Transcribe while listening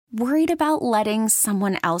Worried about letting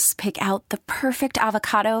someone else pick out the perfect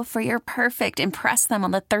avocado for your perfect impress them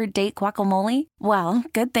on the third date guacamole? Well,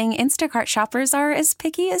 good thing Instacart shoppers are as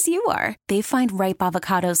picky as you are. They find ripe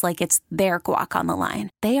avocados like it's their guac on the line.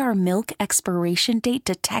 They are milk expiration date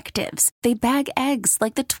detectives. They bag eggs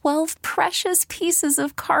like the 12 precious pieces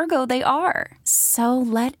of cargo they are. So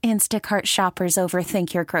let Instacart shoppers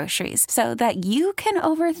overthink your groceries so that you can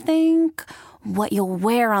overthink what you'll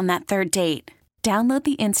wear on that third date. Download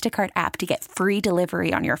the Instacart app to get free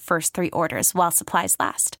delivery on your first 3 orders while supplies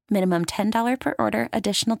last. Minimum $10 per order.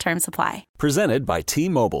 Additional terms apply. Presented by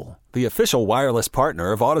T-Mobile, the official wireless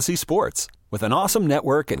partner of Odyssey Sports. With an awesome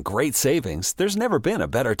network and great savings, there's never been a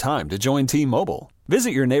better time to join T-Mobile. Visit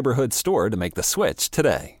your neighborhood store to make the switch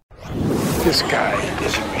today. This guy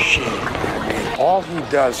is a machine. All he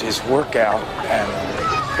does is work out and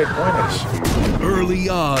pick winners. Early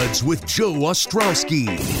Odds with Joe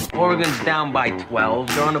Ostrowski. Oregon's down by 12.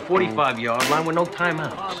 They're on the 45-yard line with no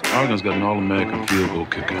timeouts. Oregon's got an All-American field goal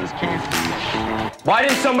kicker. Why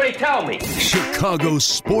didn't somebody tell me? Chicago's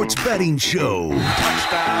sports betting show.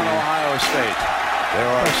 Touchdown, Ohio State. There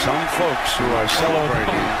are some folks who are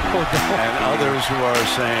celebrating and others who are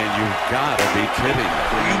saying, you've got to be kidding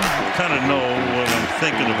me. You kind of know what I'm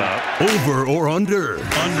thinking about. Over or under?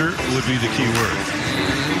 Under would be the key word.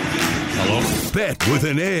 Hello? Bet with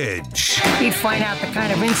an edge. He'd find out the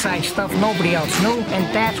kind of inside stuff nobody else knew,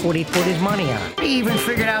 and that's what he put his money on. He even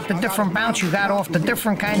figured out the different bounce you got off the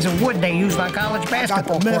different kinds of wood they used on college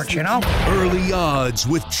basketball courts, you know? Early Odds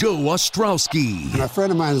with Joe Ostrowski. A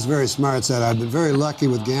friend of mine is very smart, said, I've been very lucky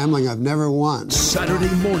with gambling. I've never won.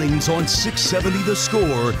 Saturday mornings on 670 The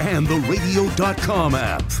Score and the radio.com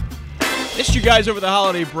app. Missed you guys over the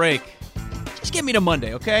holiday break. Just get me to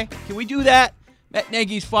Monday, okay? Can we do that? Matt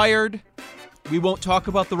Nagy's fired. We won't talk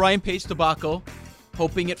about the Ryan Pace debacle,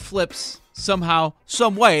 hoping it flips somehow,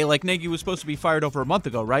 some way, like Nagy was supposed to be fired over a month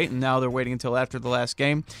ago, right? And now they're waiting until after the last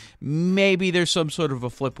game. Maybe there's some sort of a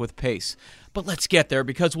flip with Pace. But let's get there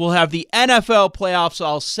because we'll have the NFL playoffs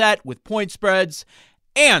all set with point spreads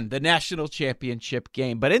and the national championship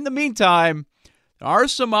game. But in the meantime, there are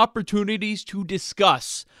some opportunities to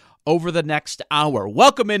discuss over the next hour.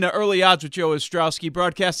 Welcome into Early Odds with Joe Ostrowski,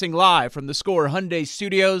 broadcasting live from the Score Hyundai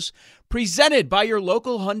Studios, presented by your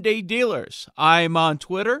local Hyundai dealers. I'm on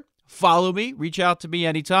Twitter. Follow me. Reach out to me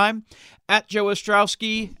anytime. At Joe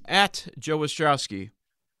Ostrowski, at Joe Ostrowski.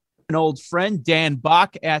 An old friend, Dan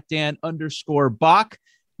Bach, at Dan_Bach,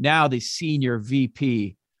 now the Senior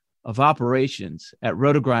VP of Operations at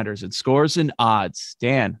Roto-Grinders and Scores and Odds.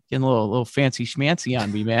 Dan, getting a little fancy schmancy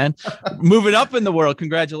on me, man. Moving up in the world.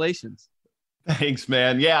 Congratulations. Thanks,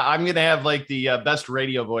 man. Yeah, I'm going to have like the best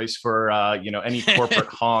radio voice for, any corporate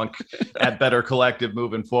honk at Better Collective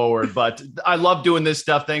moving forward. But I love doing this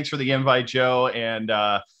stuff. Thanks for the invite, Joe. And,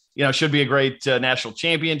 should be a great national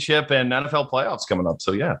championship and NFL playoffs coming up.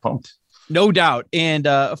 So, yeah, pumped. No doubt. And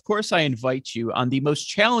of course, I invite you on the most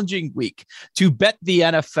challenging week to bet the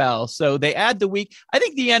NFL. So they add the week. I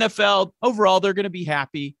think the NFL overall, they're going to be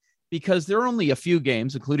happy because there are only a few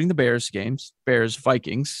games, including the Bears games, Bears,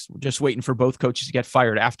 Vikings. We're just waiting for both coaches to get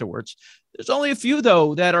fired afterwards. There's only a few,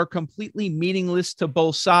 though, that are completely meaningless to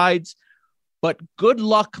both sides. But good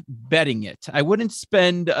luck betting it. I wouldn't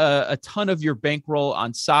spend a ton of your bankroll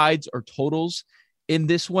on sides or totals in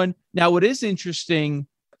this one. Now, what is interesting,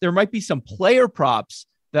 there might be some player props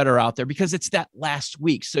that are out there because it's that last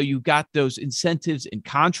week. So you got those incentives in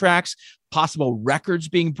contracts, possible records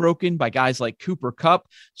being broken by guys like Cooper Kupp.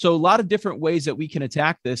 So a lot of different ways that we can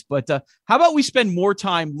attack this. But how about we spend more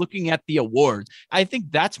time looking at the awards? I think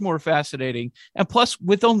that's more fascinating. And plus,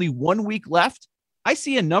 with only 1 week left, I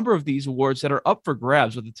see a number of these awards that are up for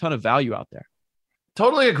grabs with a ton of value out there.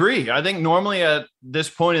 Totally agree. I think normally at this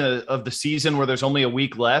point of the season where there's only a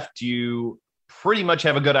week left, you pretty much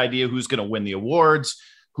have a good idea who's going to win the awards,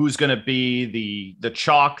 who's going to be the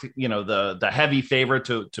chalk, the heavy favorite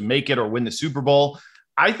to make it or win the Super Bowl.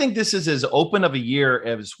 I think this is as open of a year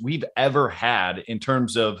as we've ever had in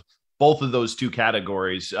terms of both of those two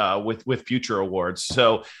categories with future awards.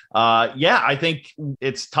 So, I think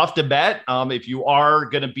it's tough to bet. If you are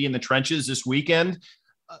going to be in the trenches this weekend,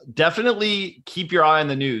 definitely keep your eye on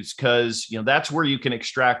the news because, that's where you can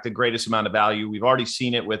extract the greatest amount of value. We've already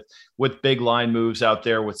seen it with big line moves out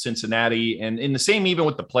there with Cincinnati and in the same, even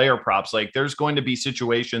with the player props. Like there's going to be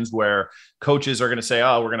situations where coaches are going to say,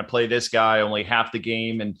 oh, we're going to play this guy only half the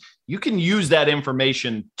game. And you can use that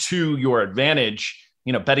information to your advantage,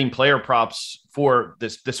 betting player props for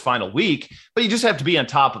this final week, but you just have to be on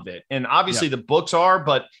top of it. And obviously the books are,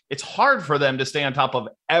 but it's hard for them to stay on top of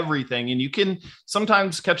everything. And you can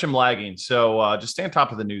sometimes catch them lagging. So just stay on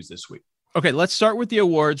top of the news this week. Okay, let's start with the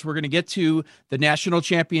awards. We're going to get to the national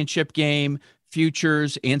championship game,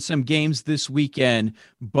 futures, and some games this weekend.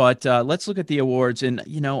 But let's look at the awards. And,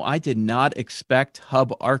 I did not expect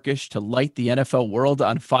Hub Arkush to light the NFL world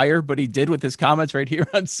on fire, but he did with his comments right here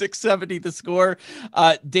on 670 The Score.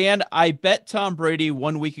 Dan, I bet Tom Brady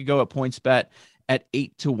 1 week ago at PointsBet at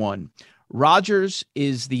 8-1. Rodgers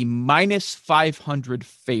is the minus 500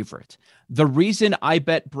 favorite. The reason I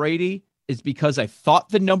bet Brady is because I thought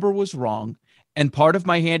the number was wrong. And part of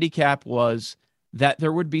my handicap was that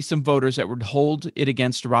there would be some voters that would hold it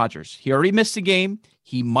against Rodgers. He already missed a game.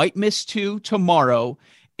 He might miss 2 tomorrow.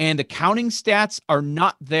 And the counting stats are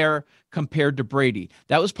not there compared to Brady.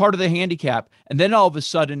 That was part of the handicap. And then all of a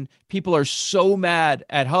sudden, people are so mad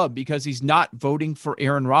at Hub because he's not voting for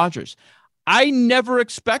Aaron Rodgers. I never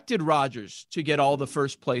expected Rodgers to get all the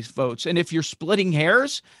first place votes. And if you're splitting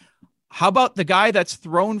hairs, how about the guy that's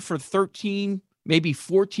thrown for 13, maybe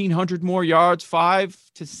 1,400 more yards, 5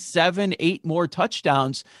 to 7, 8 more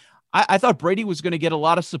touchdowns? I thought Brady was going to get a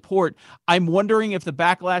lot of support. I'm wondering if the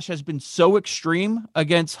backlash has been so extreme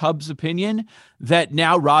against Hub's opinion that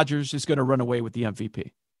now Rodgers is going to run away with the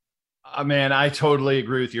MVP. Man, I totally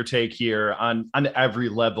agree with your take here on every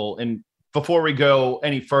level. And before we go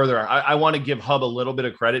any further, I want to give Hub a little bit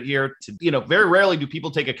of credit here. Very rarely do people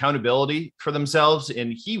take accountability for themselves,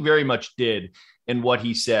 and he very much did in what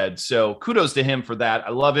he said. So kudos to him for that.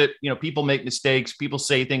 I love it. People make mistakes, people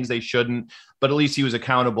say things they shouldn't, but at least he was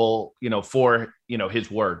accountable, for his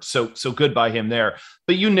words. So good by him there.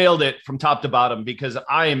 But you nailed it from top to bottom, because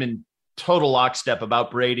I am in total lockstep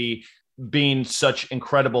about Brady being such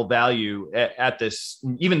incredible value at this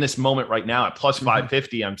moment right now at plus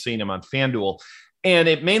 550. I'm seeing him on FanDuel. And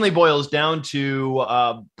it mainly boils down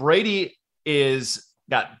to Brady is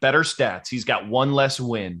got better stats. He's got one less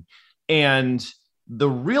win. And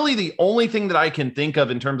the only thing that I can think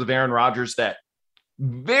of in terms of Aaron Rodgers that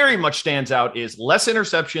very much stands out is less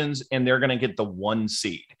interceptions, and they're going to get the 1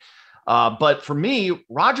 seed. But for me,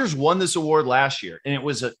 Rodgers won this award last year, and it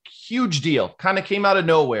was a huge deal. Kind of came out of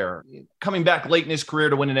nowhere, coming back late in his career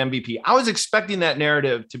to win an MVP. I was expecting that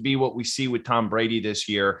narrative to be what we see with Tom Brady this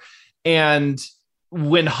year. And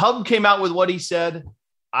when Hub came out with what he said,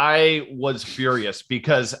 I was furious,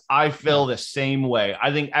 because I feel the same way.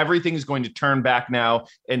 I think everything's going to turn back now,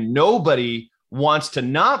 and nobody wants to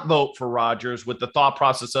not vote for Rodgers with the thought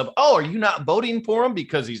process of, oh, are you not voting for him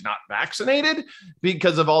because he's not vaccinated,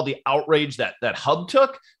 because of all the outrage that Hub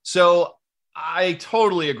took? So I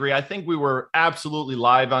totally agree. I think we were absolutely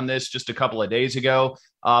live on this just a couple of days ago.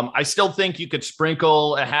 I still think you could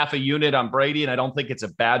sprinkle a half a unit on Brady, and I don't think it's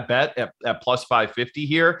a bad bet at plus 550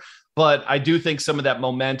 here. But I do think some of that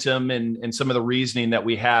momentum and some of the reasoning that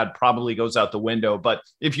we had probably goes out the window. But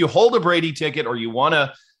if you hold a Brady ticket, or you want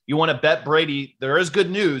to bet Brady, there is good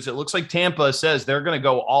news. It looks like Tampa says they're going to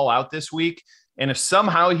go all out this week. And if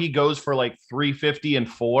somehow he goes for like 350 and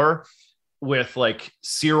 4 with like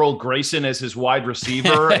Cyril Grayson as his wide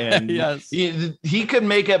receiver, and yes, he could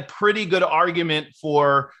make a pretty good argument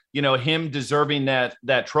for, him deserving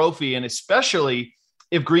that trophy. And especially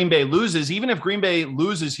if Green Bay loses, even if Green Bay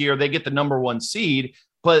loses here, they get the number 1 seed,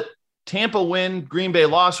 but Tampa win, Green Bay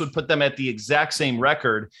loss would put them at the exact same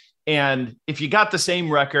record. And if you got the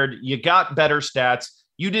same record, you got better stats,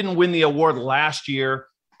 you didn't win the award last year,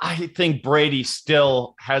 I think Brady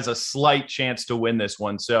still has a slight chance to win this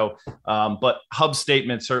one. So, but Hub's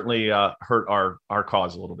statement certainly hurt our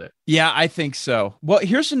cause a little bit. Yeah, I think so. Well,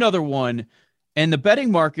 here's another one. And the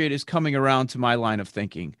betting market is coming around to my line of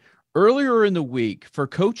thinking. Earlier in the week, for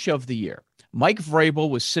Coach of the Year, Mike Vrabel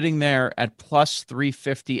was sitting there at plus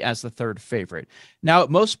 350 as the third favorite. Now, at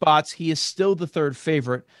most spots, he is still the third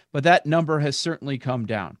favorite, but that number has certainly come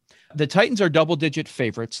down. The Titans are double-digit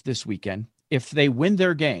favorites this weekend. If they win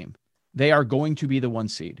their game, they are going to be the 1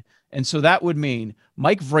 seed. And so that would mean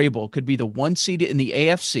Mike Vrabel could be the 1 seed in the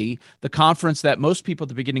AFC, the conference that most people at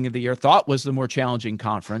the beginning of the year thought was the more challenging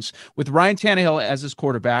conference, with Ryan Tannehill as his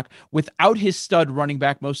quarterback, without his stud running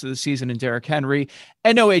back most of the season in Derrick Henry,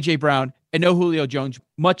 and no A.J. Brown, and no Julio Jones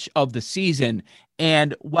much of the season.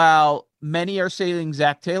 And while many are saying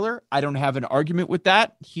Zach Taylor, I don't have an argument with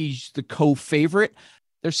that. He's the co-favorite.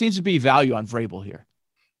 There seems to be value on Vrabel here.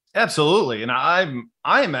 Absolutely. And I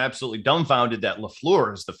am absolutely dumbfounded that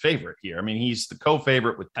LaFleur is the favorite here. I mean, he's the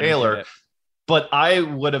co-favorite with Taylor, but I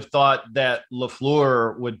would have thought that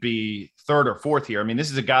LaFleur would be third or fourth here. I mean,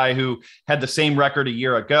 this is a guy who had the same record a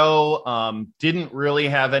year ago, didn't really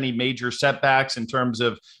have any major setbacks in terms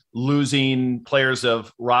of losing players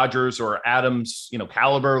of Rodgers or Adams,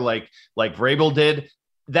 caliber like Vrabel did.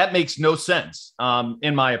 That makes no sense,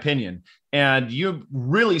 in my opinion. And you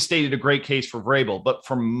really stated a great case for Vrabel. But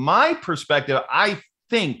from my perspective, I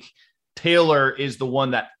think Taylor is the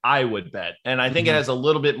one that I would bet. And I think it has a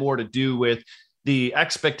little bit more to do with the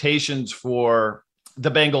expectations for the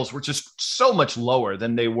Bengals were just so much lower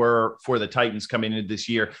than they were for the Titans coming into this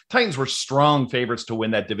year. Titans were strong favorites to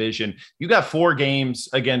win that division. You got 4 games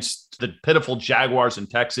against the pitiful Jaguars and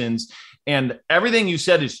Texans, and everything you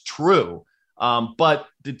said is true. But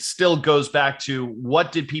it still goes back to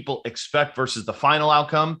what did people expect versus the final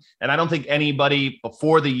outcome. And I don't think anybody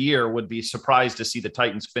before the year would be surprised to see the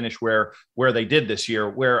Titans finish where they did this year,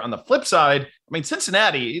 where on the flip side, I mean,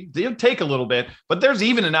 Cincinnati, they'll take a little bit, but there's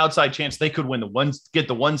even an outside chance they could get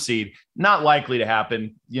the 1 seed. Not likely to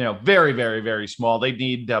happen, very, very, very small. They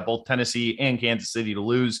need both Tennessee and Kansas City to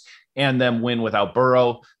lose and them win without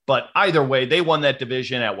Burrow. But either way, they won that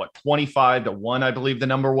division at 25-1, I believe the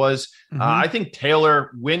number was. I think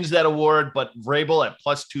Taylor wins that award, but Vrabel at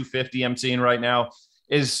plus 250 I'm seeing right now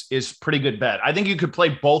is pretty good bet. I think you could play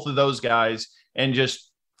both of those guys and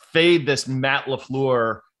just fade this Matt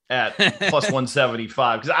LaFleur at plus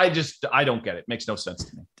 175 because I don't get it. It makes no sense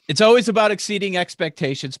to me. It's always about exceeding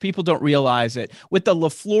expectations. People don't realize it. With the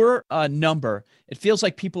LaFleur number, it feels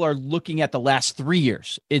like people are looking at the last 3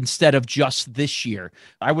 years instead of just this year.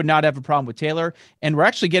 I would not have a problem with Taylor, and we're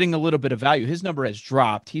actually getting a little bit of value. His number has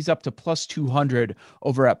dropped. He's up to plus 200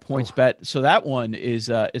 over at PointsBet, so that one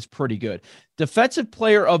is pretty good. Defensive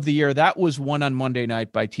Player of the Year, that was won on Monday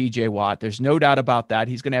night by TJ Watt. There's no doubt about that.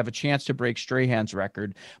 He's going to have a chance to break Strahan's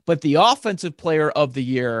record. But the Offensive Player of the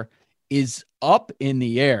Year is up in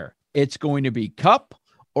the air. It's going to be Kupp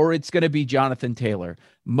or it's going to be Jonathan Taylor.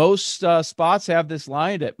 Most spots have this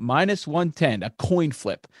line at minus 110, a coin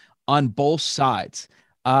flip on both sides.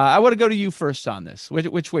 I want to go to you first on this.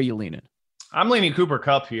 Which way you leaning? I'm leaning Cooper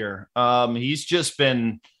Kupp here. He's just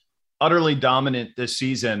been utterly dominant this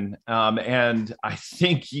season. And I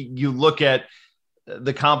think you look at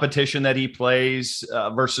the competition that he plays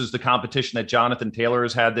versus the competition that Jonathan Taylor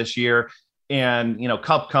has had this year. And,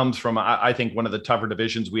 Kupp comes from, I think, one of the tougher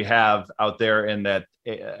divisions we have out there in that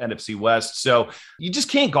NFC West. So you just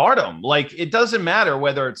can't guard him. Like, it doesn't matter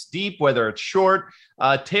whether it's deep, whether it's short.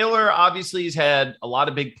 Taylor obviously has had a lot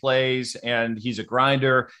of big plays and he's a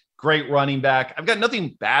grinder, great running back. I've got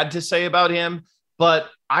nothing bad to say about him, but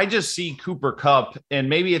I just see Cooper Kupp, and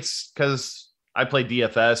maybe it's because I play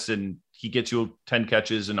DFS and he gets you 10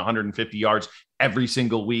 catches and 150 yards every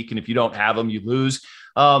single week. And if you don't have him, you lose.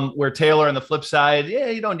 Where Taylor on the flip side,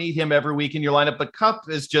 you don't need him every week in your lineup, but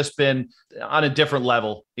Kupp has just been on a different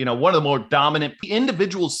level. One of the more dominant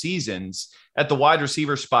individual seasons at the wide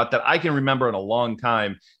receiver spot that I can remember in a long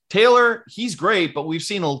time. Taylor, he's great, but we've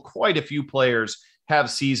seen quite a few players have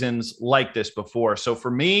seasons like this before. So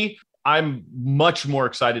for me, I'm much more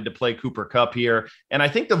excited to play Cooper Kupp here. And I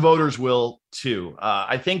think the voters will too.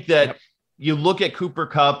 I think that you look at Cooper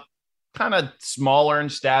Kupp, kind of smaller in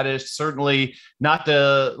status, certainly not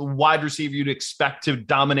the wide receiver you'd expect to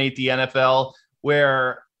dominate the NFL,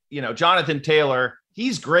 where, Jonathan Taylor,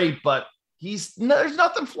 he's great, but there's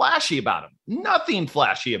nothing flashy about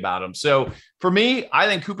him. So for me, I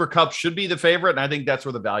think Cooper Kupp should be the favorite. And I think that's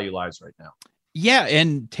where the value lies right now. Yeah.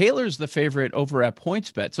 And Taylor's the favorite over at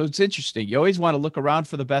PointsBet. So it's interesting. You always want to look around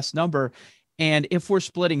for the best number. And if we're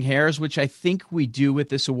splitting hairs, which I think we do with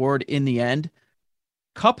this award in the end,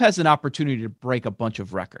 Kupp has an opportunity to break a bunch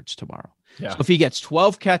of records tomorrow. Yeah. So if he gets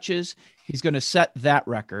 12 catches, he's going to set that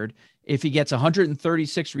record. If he gets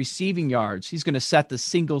 136 receiving yards, he's going to set the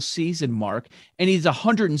single season mark. And he's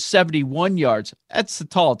 171 yards. That's a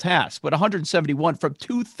tall task, but 171 from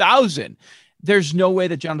 2000. There's no way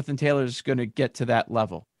that Jonathan Taylor is going to get to that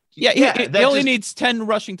level. He only needs 10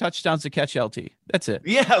 rushing touchdowns to catch LT. That's it.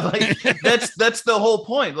 Yeah, that's the whole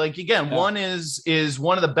point. Like, again, one is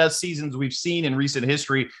one of the best seasons we've seen in recent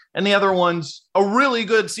history, and the other one's a really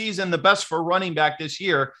good season, the best for running back this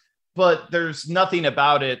year. But there's nothing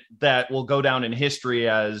about it that will go down in history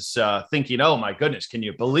as thinking, oh my goodness, can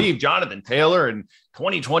you believe Jonathan Taylor in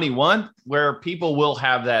 2021? Where people will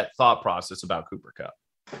have that thought process about Cooper Kupp.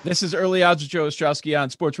 This is Early Odds with Joe Ostrowski on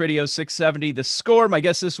Sports Radio 670. The Score. My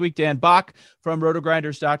guest this week, Dan Bach from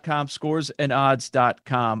rotogrinders.com,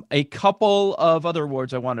 scoresandodds.com. A couple of other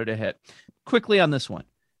awards I wanted to hit quickly on this one.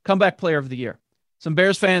 Comeback Player of the Year. Some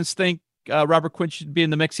Bears fans think Robert Quinn should be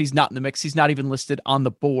in the mix. He's not in the mix. He's not even listed on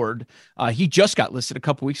the board. He just got listed a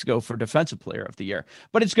couple weeks ago for Defensive Player of the Year.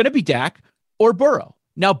 But it's going to be Dak or Burrow.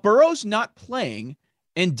 Now, Burrow's not playing,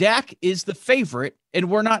 and Dak is the favorite, and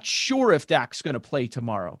we're not sure if Dak's going to play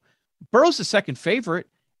tomorrow. Burrow's the second favorite,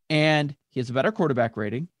 and he has a better quarterback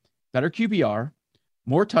rating, better QBR,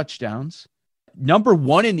 more touchdowns, Number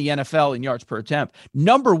 1 in the NFL in yards per attempt.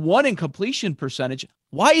 Number 1 in completion percentage.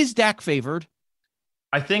 Why is Dak favored?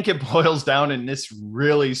 I think it boils down, and this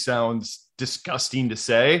really sounds disgusting to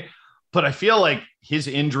say, but I feel like his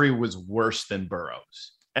injury was worse than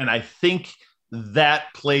Burrow's. And I think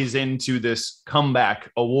that plays into this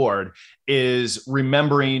comeback award, is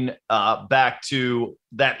remembering back to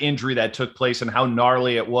that injury that took place and how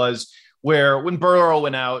gnarly it was, where when Burrow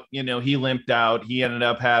went out, he limped out. He ended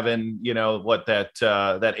up having,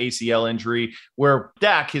 that ACL injury, where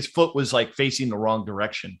Dak, his foot was like facing the wrong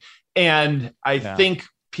direction. And I think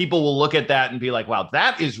people will look at that and be like, wow,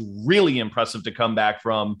 that is really impressive to come back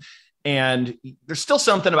from. And there's still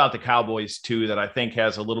something about the Cowboys too that I think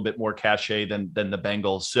has a little bit more cachet than the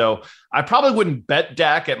Bengals. So I probably wouldn't bet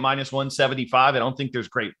Dak at -175. I don't think there's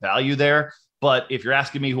great value there. But if you're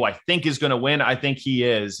asking me who I think is going to win, I think he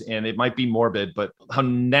is. And it might be morbid, but how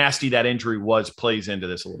nasty that injury was plays into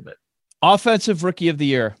this a little bit. Offensive Rookie of the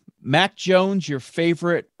Year. Mac Jones, your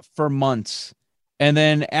favorite for months. And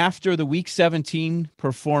then after the Week 17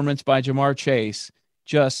 performance by Ja'Marr Chase,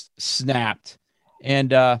 just snapped.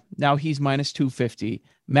 And now he's -250.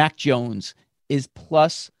 Mac Jones is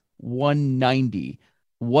 +190.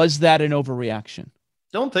 Was that an overreaction?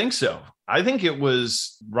 Don't think so. I think it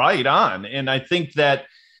was right on. And I think that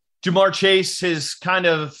Ja'Marr Chase is it's kind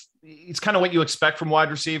of what you expect from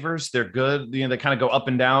wide receivers. They're good. They kind of go up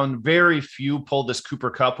and down. Very few pull this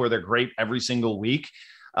Cooper Kupp where they're great every single week.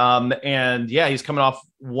 He's coming off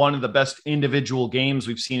one of the best individual games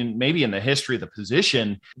we've seen maybe in the history of the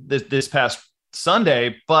position this past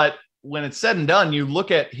Sunday. But when it's said and done, you look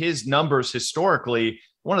at his numbers historically,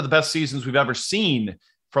 one of the best seasons we've ever seen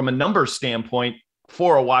from a numbers standpoint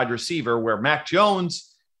for a wide receiver, where Mac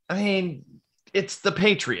Jones, it's the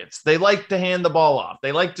Patriots. They like to hand the ball off.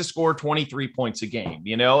 They like to score 23 points a game.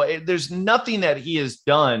 There's nothing that he has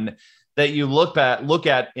done that you look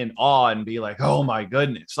at in awe and be like, oh my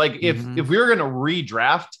goodness. Like if we were going to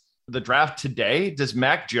redraft the draft today, does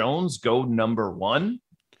Mac Jones go number 1?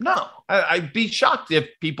 No, I'd be shocked if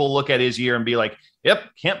people look at his year and be like, yep,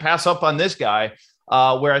 can't pass up on this guy.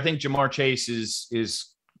 Where I think Ja'Marr Chase is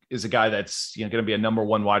a guy that's going to be a number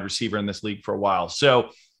 1 wide receiver in this league for a while. So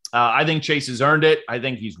I think Chase has earned it. I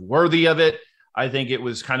think he's worthy of it. I think it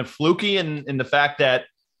was kind of fluky in the fact that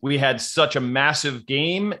we had such a massive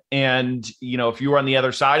game. And, if you were on the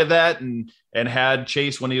other side of that and had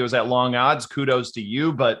Chase when he was at long odds, kudos to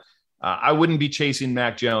you. But I wouldn't be chasing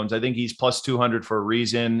Mac Jones. I think he's +200 for a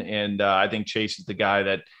reason. And I think Chase is the guy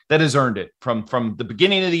that has earned it from the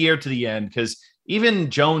beginning of the year to the end. Because even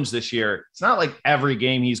Jones this year, it's not like every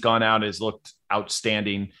game he's gone out has looked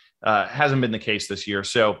outstanding. Hasn't been the case this year.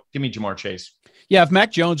 So give me Ja'Marr Chase. Yeah, if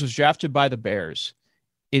Mac Jones was drafted by the Bears,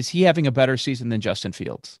 is he having a better season than Justin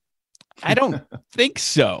Fields? I don't think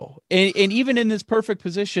so. And even in this perfect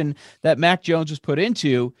position that Mac Jones was put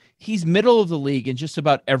into, he's middle of the league in just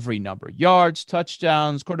about every number. Yards,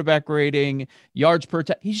 touchdowns, quarterback rating, yards per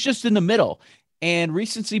he's just in the middle. And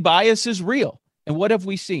recency bias is real. And what have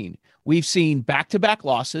we seen? We've seen back-to-back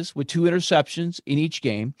losses with 2 interceptions in each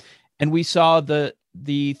game. And we saw the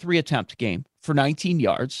 3-attempt game for 19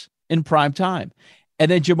 yards in prime time.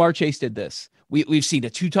 And then Ja'Marr Chase did this. We've seen a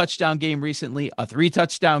 2-touchdown game recently, a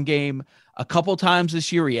 3-touchdown game. A couple times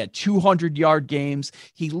this year, he had 200-yard games.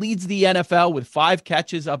 He leads the NFL with 5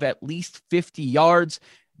 catches of at least 50 yards.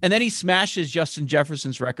 And then he smashes Justin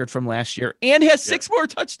Jefferson's record from last year and has 6 more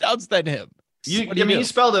touchdowns than him. You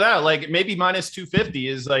spelled it out. Like maybe -250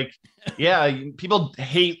 is like, people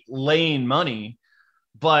hate laying money,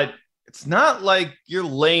 but it's not like you're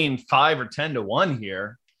laying 5 or 10 to 1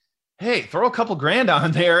 here. Hey, throw a couple grand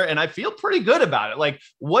on there, and I feel pretty good about it. Like,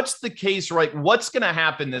 what's the case, right? What's going to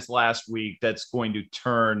happen this last week that's going to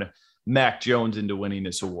turn Mac Jones into winning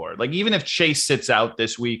this award? Like, even if Chase sits out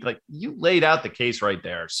this week, like, you laid out the case right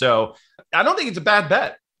there. So I don't think it's a bad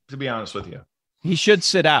bet, to be honest with you. He should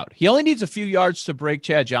sit out. He only needs a few yards to break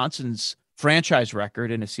Chad Johnson's franchise record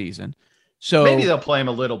in a season. So maybe they'll play him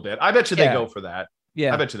a little bit. I bet you they go for that.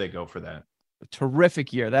 Yeah. I bet you they go for that. A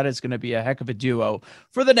terrific year. That is going to be a heck of a duo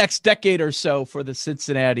for the next decade or so for the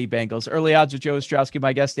Cincinnati Bengals. Early odds with Joe Ostrowski,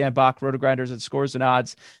 my guest, Dan Bach, RotoGrinders at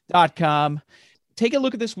scoresandodds.com. Take a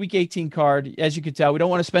look at this Week 18 card. As you can tell, we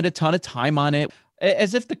don't want to spend a ton of time on it.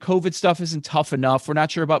 As if the COVID stuff isn't tough enough. We're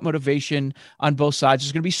not sure about motivation on both sides.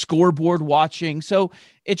 There's going to be scoreboard watching. So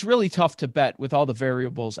it's really tough to bet with all the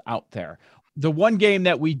variables out there. The one game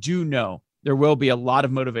that we do know, there will be a lot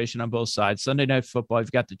of motivation on both sides. Sunday Night Football,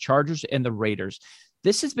 you've got the Chargers and the Raiders.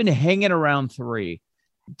 This has been hanging around 3.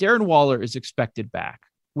 Darren Waller is expected back.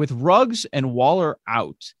 With Ruggs and Waller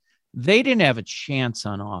out, they didn't have a chance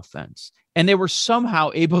on offense. And they were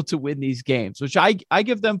somehow able to win these games, which I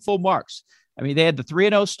give them full marks. I mean, they had the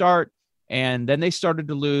 3-0 start, and then they started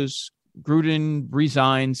to lose. Gruden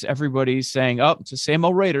resigns. Everybody's saying, oh, it's the same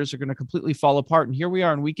old Raiders are going to completely fall apart. And here we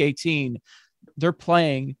are in week 18. They're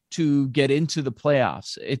playing to get into the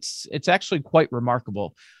playoffs. It's actually quite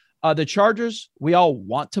remarkable. The Chargers, we all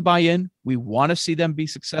want to buy in. We want to see them be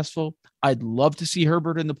successful. I'd love to see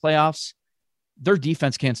Herbert in the playoffs. Their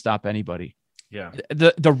defense can't stop anybody. Yeah.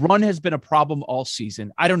 The run has been a problem all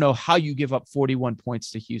season. I don't know how you give up 41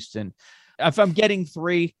 points to Houston. If I'm getting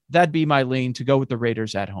 3, that'd be my lean to go with the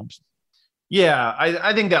Raiders at home. Yeah,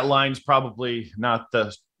 I think that line's probably not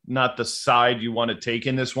the side you want to take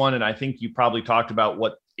in this one. And I think you probably talked about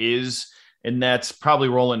what is, and that's probably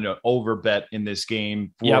rolling an over bet in this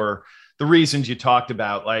game for the reasons you talked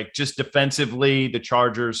about. Like, just defensively, the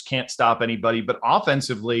Chargers can't stop anybody, but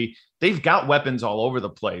offensively, they've got weapons all over the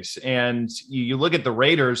place. And you look at the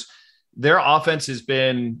Raiders, their offense has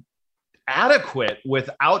been adequate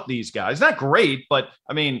without these guys. Not great, but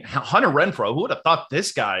I mean, Hunter Renfrow, who would have thought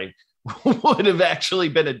this guy would have actually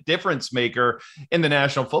been a difference maker in the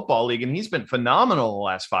National Football League? And he's been phenomenal the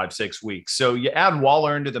last 5-6 weeks. So you add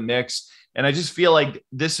Waller into the mix, and I just feel like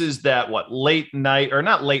this is that late night, or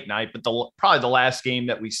not late night, but probably the last game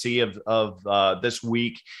that we see of this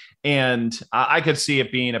week. And I could see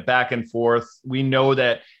it being a back and forth. We know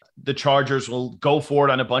that the Chargers will go for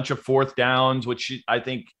it on a bunch of fourth downs, which I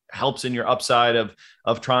think helps in your upside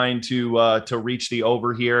of trying to reach the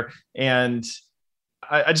over here. And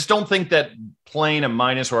I just don't think that playing a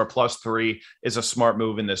minus or a +3 is a smart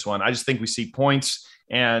move in this one. I just think we see points,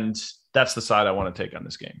 and that's the side I want to take on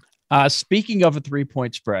this game. Speaking of a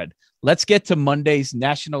 3-point spread, let's get to Monday's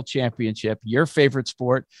national championship, your favorite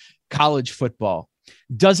sport, college football.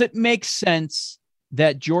 Does it make sense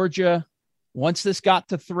that Georgia, once this got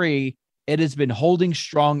to 3, it has been holding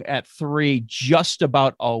strong at 3 just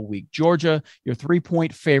about all week? Georgia, your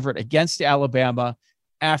 3-point favorite against Alabama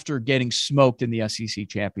after getting smoked in the SEC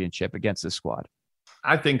championship against this squad.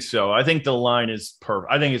 I think so. I think the line is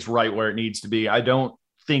perfect. I think it's right where it needs to be. I don't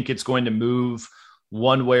think it's going to move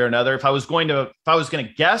one way or another. If I was going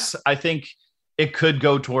to guess, I think it could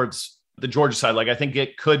go towards the Georgia side. Like, I think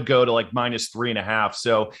it could go to like -3.5.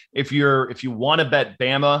 So if you want to bet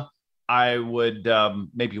Bama, I would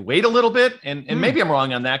maybe wait a little bit. And maybe I'm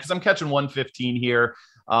wrong on that, because I'm catching 115 here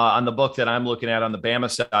on the book that I'm looking at on the Bama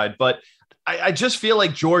side. But I just feel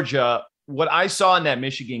like Georgia, what I saw in that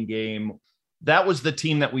Michigan game, that was the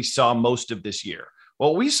team that we saw most of this year.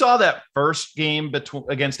 Well, we saw that first game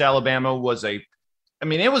against Alabama was it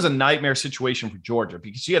was a nightmare situation for Georgia,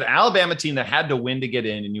 because you had an Alabama team that had to win to get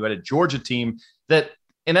in, and you had a Georgia team that,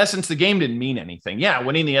 in essence, the game didn't mean anything. Yeah,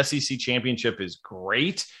 winning the SEC championship is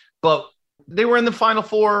great, but they were in the Final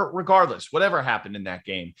Four regardless, whatever happened in that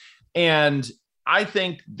game. And I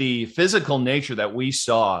think the physical nature that we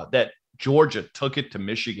saw, that Georgia took it to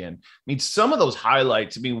Michigan. I mean, some of those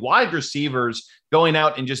highlights, wide receivers going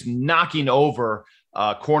out and just knocking over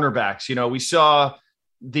cornerbacks. We saw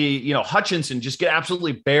Hutchinson just get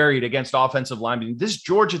absolutely buried against offensive linemen. This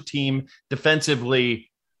Georgia team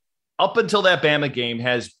defensively, up until that Bama game,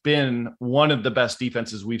 has been one of the best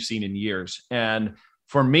defenses we've seen in years. And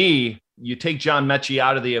for me, you take John Mechie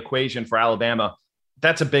out of the equation for Alabama,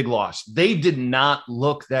 that's a big loss. They did not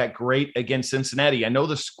look that great against Cincinnati. I know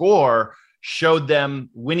the score showed them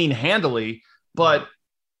winning handily, but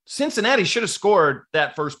Cincinnati should have scored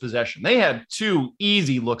that first possession. They had 2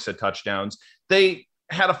 easy looks at touchdowns. They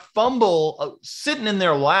had a fumble sitting in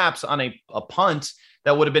their laps on a punt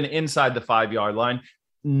that would have been inside the 5-yard line.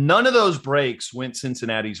 None of those breaks went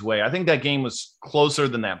Cincinnati's way. I think that game was closer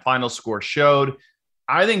than that final score showed.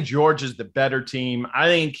 I think Georgia's the better team. I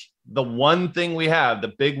think the one thing we have,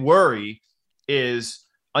 the big worry, is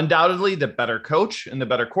undoubtedly the better coach and the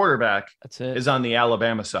better quarterback is on the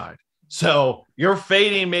Alabama side. So you're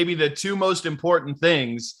fading maybe the 2 most important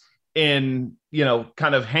things in,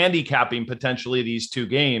 kind of handicapping potentially these 2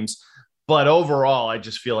 games. But overall, I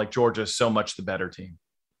just feel like Georgia is so much the better team.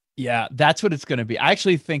 Yeah, that's what it's going to be. I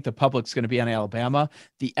actually think the public's going to be on Alabama,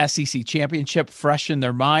 the SEC championship fresh in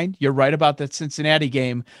their mind. You're right about that Cincinnati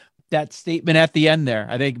game. That statement at the end there,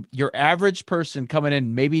 I think your average person coming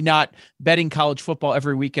in, maybe not betting college football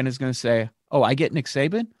every weekend, is going to say, oh, I get Nick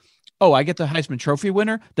Saban. Oh, I get the Heisman Trophy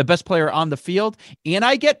winner, the best player on the field, and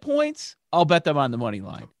I get points. I'll bet them on the money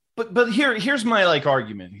line. But here's my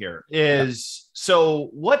argument here is, so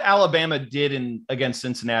what Alabama did against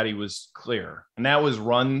Cincinnati was clear, and that was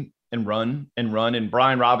run and run and run. And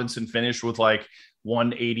Brian Robinson finished with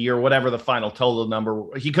 180 or whatever the final total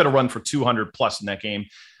number. He could have run for 200 plus in that game.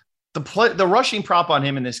 The rushing prop on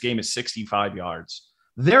him in this game is 65 yards.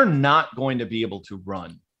 They're not going to be able to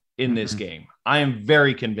run in this game. I am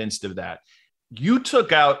very convinced of that. You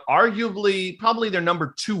took out arguably probably their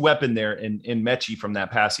number 2 weapon there in Mechie from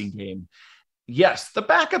that passing game. Yes, the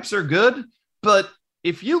backups are good, but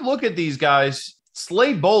if you look at these guys,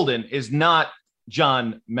 Slade Bolden is not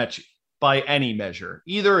John Mechie by any measure.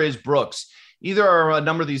 Either is Brooks. Either are a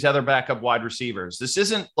number of these other backup wide receivers. This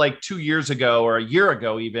isn't like 2 years ago or a year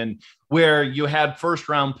ago even, where you had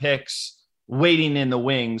first-round picks waiting in the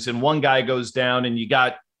wings and one guy goes down and you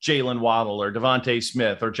got Jalen Waddle or Devontae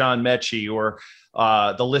Smith or John Mechie, or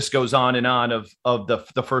the list goes on and on of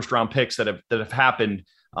the first-round picks that have happened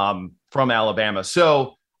from Alabama.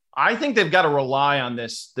 So I think they've got to rely on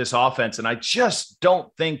this offense, and I just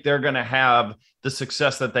don't think they're going to have the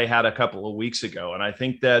success that they had a couple of weeks ago. And I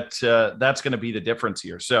think that that's going to be the difference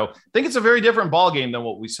here. So I think it's a very different ball game than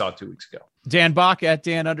what we saw 2 weeks ago. Dan Bach at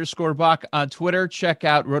Dan_Bach on Twitter. Check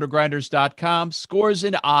out rotogrinders.com,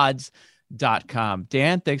 scoresandodds.com.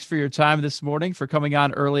 Dan, thanks for your time this morning, for coming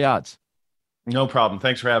on Early Odds. No problem.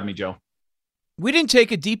 Thanks for having me, Joe. We didn't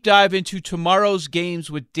take a deep dive into tomorrow's games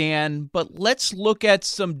with Dan, but let's look at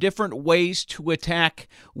some different ways to attack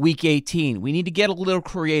Week 18. We need to get a little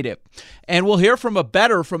creative. And we'll hear from a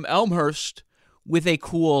bettor from Elmhurst with a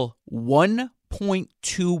cool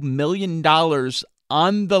 $1.2 million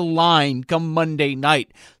on the line come Monday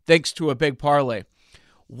night, thanks to a big parlay.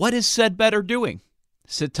 What is said bettor doing?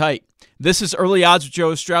 Sit tight. This is Early Odds with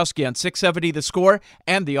Joe Ostrowski on 670 The Score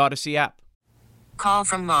and the Odyssey app. Call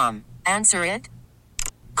from mom. Answer it.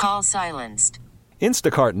 Call silenced.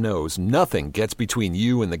 Instacart knows nothing gets between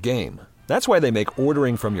you and the game. That's why they make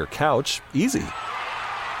ordering from your couch easy.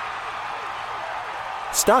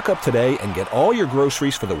 Stock up today and get all your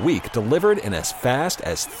groceries for the week delivered in as fast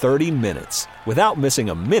as 30 minutes without missing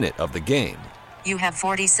a minute of the game. You have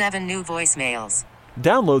 47 new voicemails.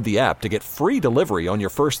 Download the app to get free delivery on your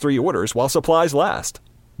first 3 orders while supplies last.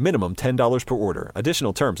 Minimum $10 per order.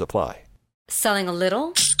 Additional terms apply. Selling a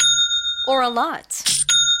little or a lot?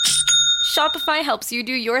 Shopify helps you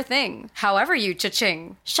do your thing, however you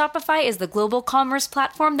cha-ching. Shopify is the global commerce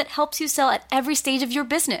platform that helps you sell at every stage of your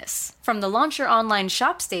business. From the launch your online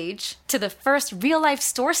shop stage, to the first real-life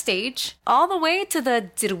store stage, all the way to the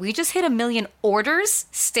did we just hit 1 million orders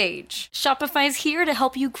stage. Shopify's here to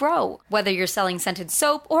help you grow. Whether you're selling scented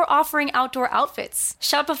soap or offering outdoor outfits,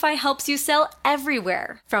 Shopify helps you sell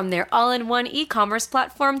everywhere. From their all-in-one e-commerce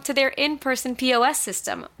platform to their in-person POS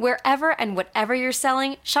system, wherever and whatever you're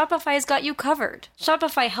selling, Shopify's got you covered.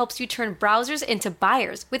 Shopify helps you turn browsers into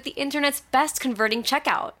buyers with the internet's best converting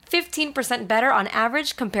checkout. 15% better on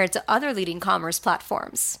average compared to other leading commerce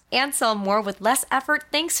platforms. And sell more with less effort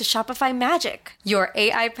thanks to Shopify Magic, your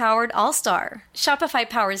AI-powered all-star. Shopify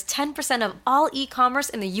powers 10% of all e-commerce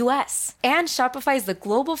in the U.S. And Shopify is the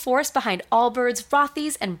global force behind Allbirds,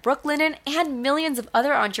 Rothy's, and Brooklinen, and millions of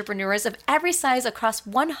other entrepreneurs of every size across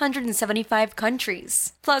 175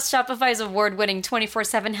 countries. Plus, Shopify's award-winning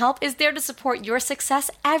 24/7 help is there to support your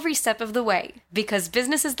success every step of the way. Because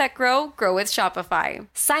businesses that grow, grow with Shopify.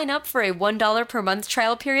 Sign up for a $1 per month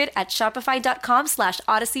trial period at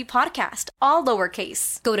shopify.com/Odyssey Podcast, all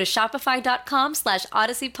lowercase. Go to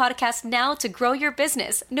shopify.com/Odyssey Podcast now to grow your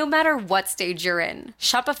business, no matter what stage you're in.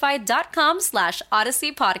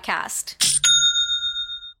 Shopify.com/Odyssey Podcast.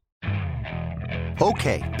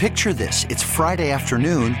 Okay, picture this. It's Friday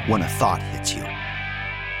afternoon when a thought hits you.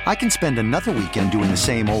 I can spend another weekend doing the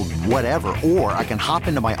same old whatever, or I can hop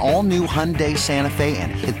into my all-new Hyundai Santa Fe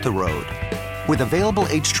and hit the road. With available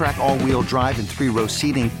H-Track all-wheel drive and 3-row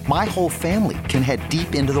seating, my whole family can head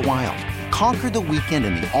deep into the wild. Conquer the weekend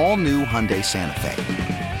in the all-new Hyundai Santa Fe.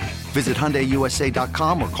 Visit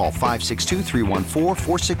HyundaiUSA.com or call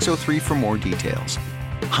 562-314-4603 for more details.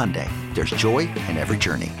 Hyundai, there's joy in every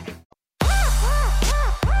journey.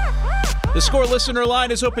 The Score listener line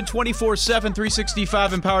is open 24/7,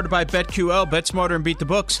 365, and powered by BetQL. Bet smarter and beat the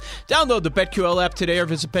books. Download the BetQL app today or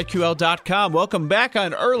visit BetQL.com. Welcome back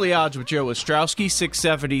on Early Odds with Joe Ostrowski,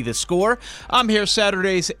 670 The Score. I'm here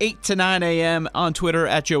Saturdays, 8 to 9 a.m. on Twitter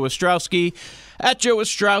at Joe Ostrowski. At Joe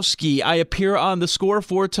Ostrowski, I appear on The Score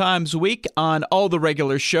 4 times a week on all the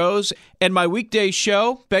regular shows. And my weekday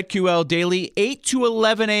show, BetQL Daily, 8 to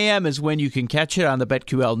 11 a.m. is when you can catch it on the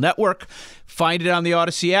BetQL network. Find it on the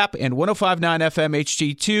Odyssey app and 105.9 FM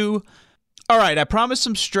HD2. All right, I promised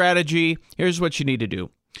some strategy. Here's what you need to do.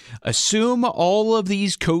 Assume all of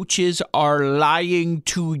these coaches are lying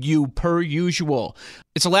to you per usual.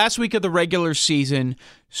 It's the last week of the regular season,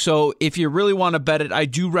 so if you really want to bet it, I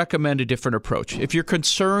do recommend a different approach. If you're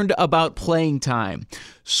concerned about playing time,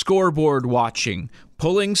 scoreboard watching,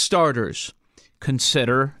 pulling starters,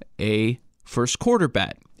 consider a first quarter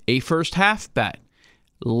bet, a first half bet,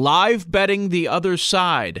 live betting the other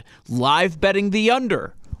side, live betting the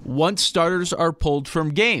under once starters are pulled from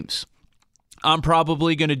games. I'm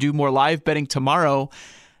probably going to do more live betting tomorrow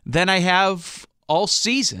than I have all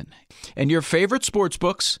season. And your favorite sports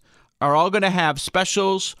books are all going to have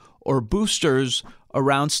specials or boosters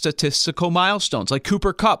around statistical milestones, like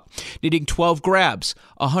Cooper Kupp needing 12 grabs,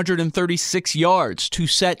 136 yards to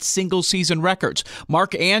set single-season records.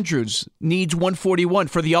 Mark Andrews needs 141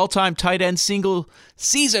 for the all-time tight end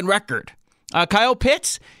single-season record. Kyle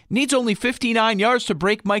Pitts needs only 59 yards to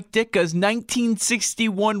break Mike Ditka's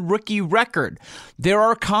 1961 rookie record. There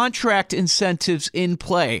are contract incentives in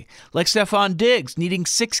play, like Stephon Diggs needing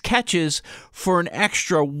 6 catches for an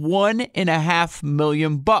extra $1.5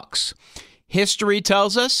 million. History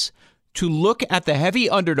tells us to look at the heavy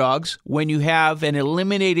underdogs when you have an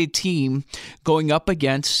eliminated team going up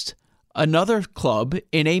against another club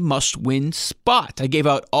in a must-win spot. I gave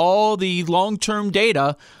out all the long-term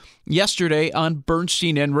data yesterday on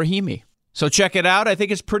Bernstein and Rahimi. So check it out. I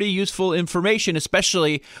think it's pretty useful information,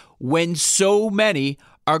 especially when so many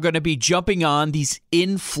are going to be jumping on these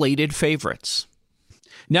inflated favorites.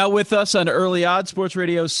 Now with us on Early Odds, Sports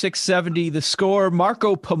Radio 670, The Score,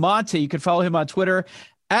 Marco Piemonte. You can follow him on Twitter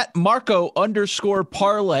at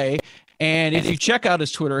Marco_parlay. And if you check out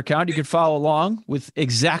his Twitter account, you can follow along with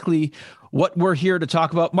exactly what we're here to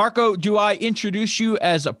talk about. Marco, do I introduce you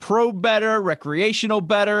as a pro bettor, recreational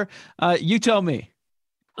bettor? You tell me.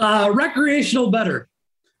 Recreational bettor.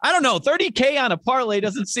 I don't know. 30K on a parlay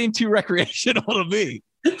doesn't seem too recreational to me.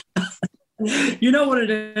 You know what it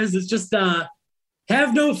is? It's just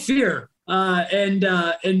have no fear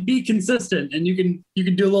and be consistent. And you can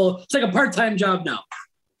do a little, it's like a part-time job now.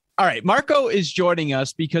 All right. Marco is joining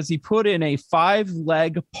us because he put in a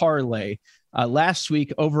 5-leg parlay last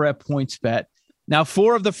week over at PointsBet. Now,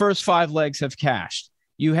 4 of the first 5 legs have cashed.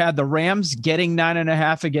 You had the Rams getting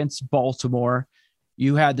 9.5 against Baltimore.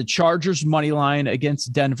 You had the Chargers money line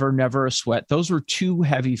against Denver, never a sweat. Those were 2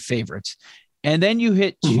 heavy favorites. And then you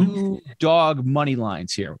hit 2 dog money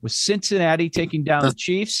lines here with Cincinnati taking down the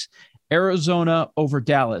Chiefs, Arizona over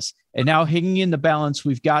Dallas. And now hanging in the balance,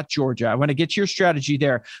 we've got Georgia. I want to get your strategy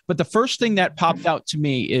there. But the first thing that popped out to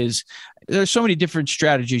me is there's so many different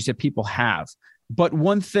strategies that people have. But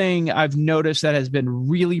one thing I've noticed that has been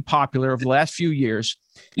really popular over the last few years,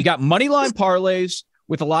 you got money line parlays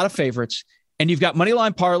with a lot of favorites, and you've got money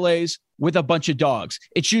line parlays with a bunch of dogs.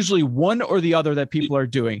 It's usually one or the other that people are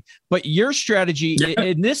doing. But your strategy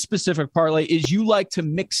in this specific parlay is you like to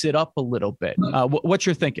mix it up a little bit. What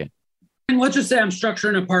you're thinking? And let's just say I'm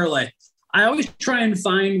structuring a parlay. I always try and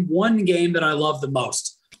find one game that I love the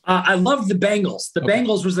most. I love the Bengals. The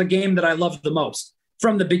Bengals was the game that I loved the most.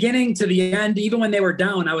 From the beginning to the end, even when they were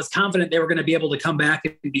down, I was confident they were going to be able to come back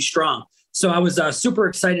and be strong. So I was super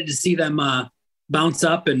excited to see them bounce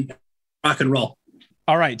up and rock and roll.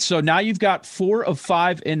 All right. So now you've got 4 of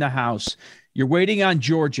 5 in the house. You're waiting on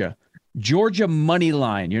Georgia. Georgia money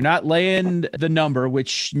line. You're not laying the number,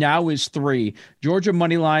 which now is 3. Georgia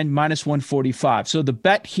money line minus 145. So the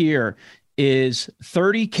bet here is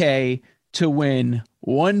 $30K to win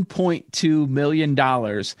 $1.2 million.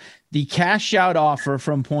 The cash out offer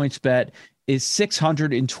from PointsBet is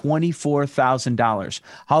 $624,000.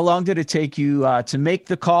 How long did it take you to make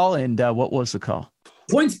the call, and what was the call?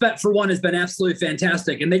 PointsBet, for one, has been absolutely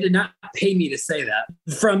fantastic, and they did not pay me to say that.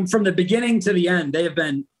 From the beginning to the end, they have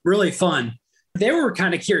been really fun. They were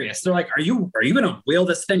kind of curious. They're like, are you going to wheel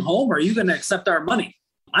this thing home? Or are you going to accept our money?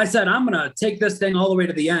 I said, I'm going to take this thing all the way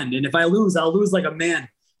to the end. And if I lose, I'll lose like a man.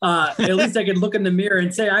 At least I can look in the mirror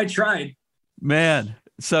and say, I tried. Man.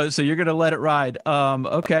 So you're going to let it ride.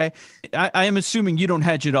 Okay. I am assuming you don't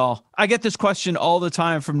hedge at all. I get this question all the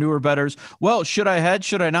time from newer bettors. Well, should I hedge?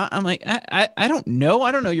 Should I not? I'm like, I don't know.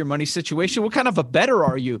 I don't know your money situation. What kind of a bettor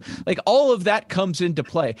are you? Like, all of that comes into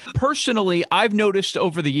play. Personally, I've noticed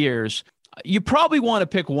over the years, you probably want to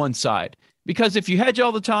pick one side, because if you hedge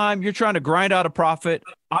all the time, you're trying to grind out a profit.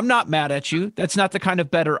 I'm not mad at you. That's not the kind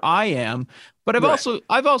of bettor I am. But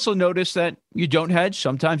I've also noticed that you don't hedge.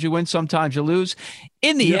 Sometimes you win, sometimes you lose.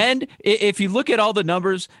 In the end, if you look at all the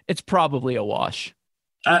numbers, it's probably a wash.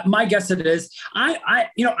 My guess it is.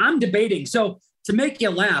 I'm debating. So to make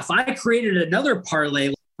you laugh, I created another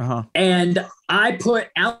parlay and I put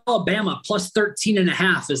Alabama plus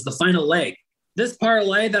 13.5 as the final leg. This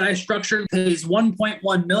parlay that I structured pays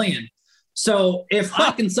 $1.1 million. So if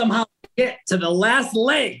I can somehow get to the last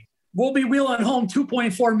leg, we'll be wheeling home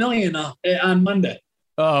 $2.4 million on Monday.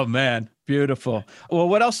 Oh, man. Beautiful. Well,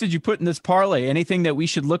 what else did you put in this parlay? Anything that we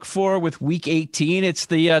should look for with week 18? It's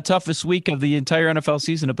the toughest week of the entire NFL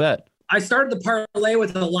season to bet. I started the parlay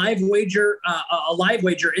with a live wager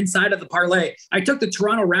inside of the parlay. I took the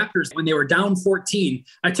Toronto Raptors when they were down 14.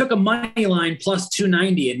 I took a money line plus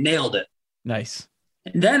 290 and nailed it. Nice.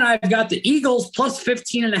 And then I've got the Eagles plus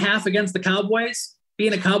 15.5 against the Cowboys.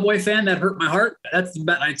 Being a Cowboy fan, that hurt my heart. That's the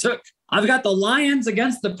bet I took. I've got the Lions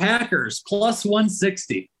against the Packers plus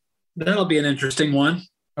 160. That'll be an interesting one.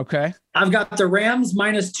 Okay. I've got the Rams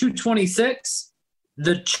minus 226,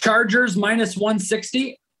 the Chargers minus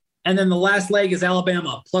 160, and then the last leg is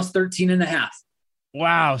Alabama plus 13.5.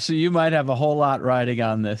 Wow. So you might have a whole lot riding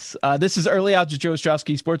on this. This is Early Odds with Joe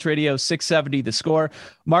Ostrowski, Sports Radio 670 The Score.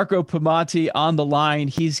 Marco Piemonte on the line.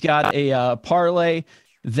 He's got a parlay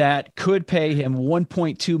that could pay him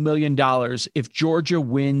 $1.2 million if Georgia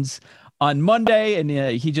wins on Monday, and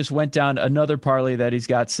he just went down another parlay that he's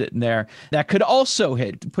got sitting there that could also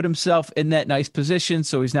put himself in that nice position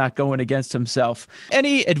so he's not going against himself.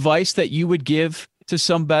 Any advice that you would give to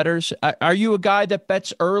some bettors? Are you a guy that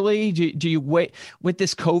bets early? Do you wait with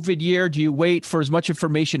this COVID year? Do you wait for as much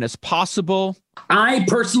information as possible? I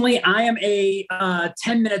am a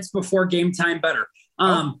 10 minutes before game time bettor.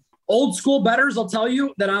 Old school bettors will tell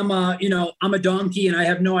you that I'm a donkey and I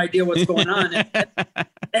have no idea what's going on.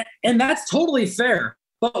 and that's totally fair.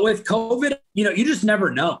 But with COVID, you just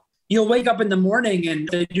never know. You'll wake up in the morning and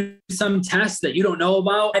they do some test that you don't know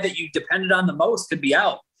about that you depended on the most could be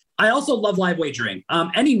out. I also love live wagering.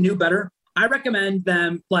 Any new bettor, I recommend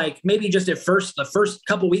them maybe just the first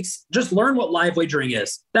couple weeks, just learn what live wagering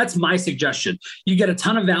is. That's my suggestion. You get a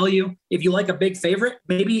ton of value. If you like a big favorite,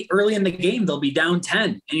 maybe early in the game, they'll be down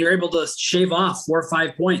 10 and you're able to shave off 4 or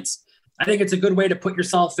 5 points. I think it's a good way to put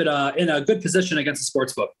yourself in a good position against a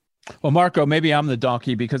sports book. Well, Marco, maybe I'm the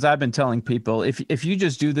donkey because I've been telling people if you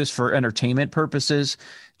just do this for entertainment purposes,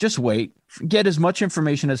 just wait, get as much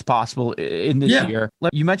information as possible in this year.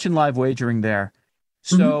 You mentioned live wagering there.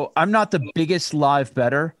 So I'm not the biggest live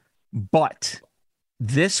bettor, but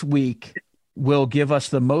this week will give us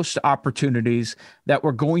the most opportunities that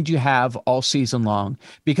we're going to have all season long,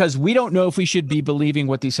 because we don't know if we should be believing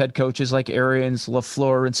what these head coaches like Arians,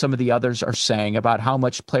 LaFleur, and some of the others are saying about how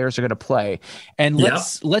much players are going to play. And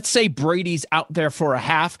let's say Brady's out there for a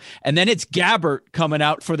half, and then it's Gabbert coming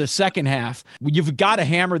out for the second half. You've got to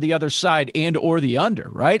hammer the other side and or the under,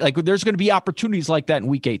 right? There's going to be opportunities like that in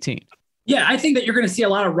Week 18. Yeah, I think that you're going to see a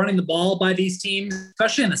lot of running the ball by these teams,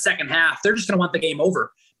 especially in the second half. They're just going to want the game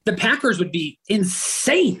over. The Packers would be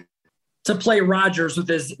insane to play Rodgers with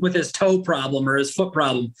his toe problem or his foot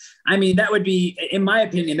problem. I mean, that would be, in my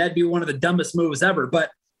opinion, that'd be one of the dumbest moves ever.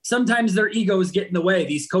 But sometimes their egos get in the way.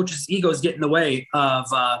 These coaches' egos get in the way of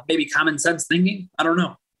maybe common sense thinking. I don't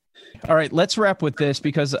know. All right, let's wrap with this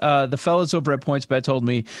because the fellas over at PointsBet told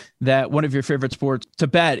me that one of your favorite sports to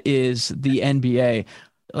bet is the NBA.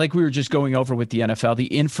 Like we were just going over with the NFL, the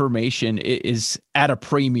information is at a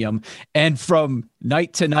premium. And from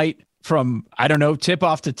night to night, from, tip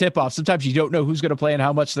off to tip off, sometimes you don't know who's going to play and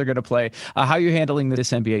how much they're going to play. How are you handling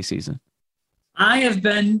this NBA season? I have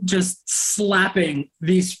been just slapping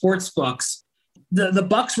these sports books. The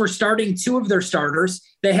Bucks were starting 2 of their starters.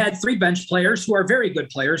 They had 3 bench players who are very good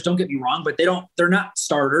players. Don't get me wrong, but they're not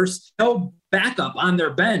starters. No backup on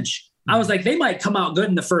their bench. I was like, they might come out good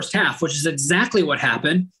in the first half, which is exactly what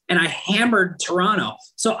happened. And I hammered Toronto.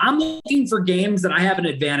 So I'm looking for games that I have an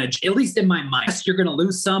advantage, at least in my mind. Yes, you're going to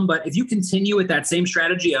lose some, but if you continue with that same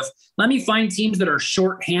strategy of let me find teams that are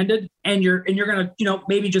short-handed and you're going to,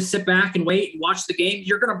 maybe just sit back and wait and watch the game,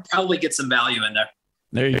 you're going to probably get some value in there.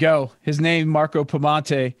 There you go. His name, Marco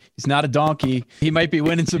Piemonte. He's not a donkey. He might be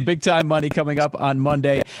winning some big-time money coming up on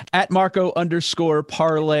Monday. At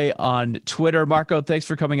Marco_parlay on Twitter. Marco, thanks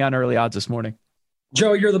for coming on Early Odds this morning.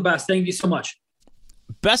 Joe, you're the best. Thank you so much.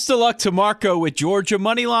 Best of luck to Marco with Georgia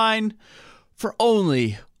Moneyline for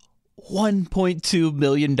only $1.2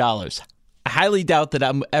 million. I highly doubt that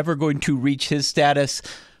I'm ever going to reach his status,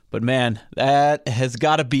 but man, that has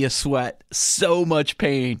got to be a sweat. So much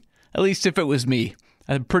pain, at least if it was me.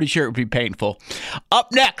 I'm pretty sure it would be painful.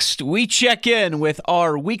 Up next, we check in with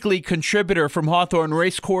our weekly contributor from Hawthorne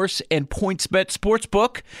Racecourse and PointsBet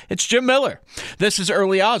Sportsbook. It's Jim Miller. This is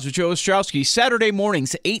Early Odds with Joe Ostrowski, Saturday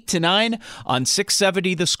mornings 8 to 9 on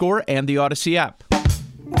 670 The Score and the Odyssey app.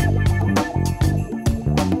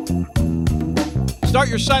 Start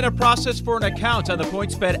your sign-up process for an account on the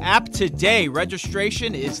PointsBet app today.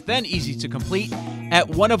 Registration is then easy to complete at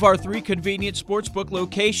one of our 3 convenient sportsbook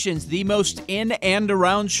locations, the most in and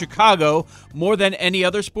around Chicago, more than any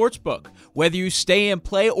other sportsbook. Whether you stay and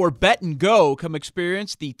play or bet and go, come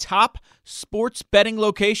experience the top sports betting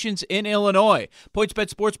locations in Illinois. PointsBet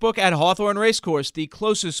Sportsbook at Hawthorne Racecourse, the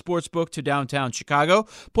closest sportsbook to downtown Chicago.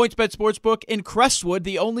 PointsBet Sportsbook in Crestwood,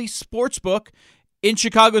 the only sportsbook in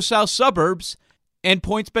Chicago's south suburbs. And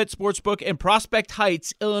PointsBet Sportsbook in Prospect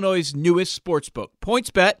Heights, Illinois' newest sportsbook.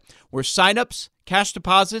 PointsBet, where signups, cash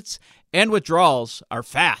deposits, and withdrawals are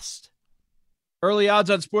fast. Early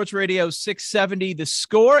odds on Sports Radio 670, The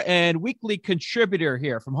Score, and weekly contributor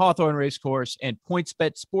here from Hawthorne Racecourse and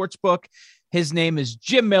PointsBet Sportsbook. His name is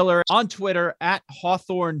Jim Miller, on Twitter at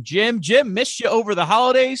Hawthorne Jim. Jim, missed you over the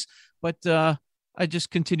holidays, but I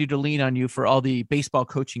just continue to lean on you for all the baseball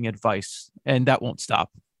coaching advice, and that won't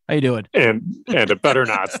stop. How you doing? And it better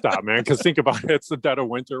not stop, man, because think about it. It's the dead of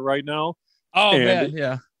winter right now. Oh, man,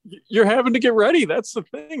 yeah. You're having to get ready. That's the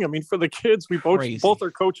thing. I mean, for the kids, we both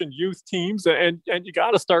are coaching youth teams, and you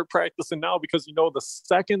got to start practicing now because, the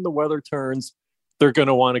second the weather turns, they're going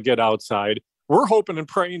to want to get outside. We're hoping and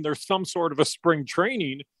praying there's some sort of a spring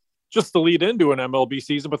training just to lead into an MLB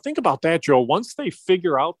season. But think about that, Joe. Once they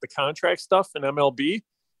figure out the contract stuff in MLB,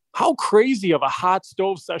 how crazy of a hot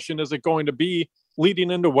stove session is it going to be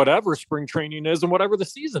leading into whatever spring training is and whatever the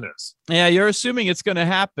season is? Yeah, you're assuming it's going to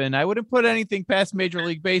happen. I wouldn't put anything past Major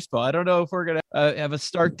League Baseball. I don't know if we're going to have a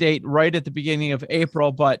start date right at the beginning of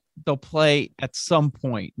April, but they'll play at some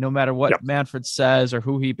point, no matter what Manfred says or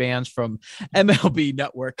who he bans from MLB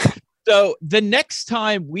Network. So the next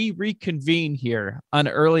time we reconvene here on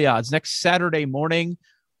Early Odds, next Saturday morning,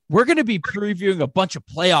 we're going to be previewing a bunch of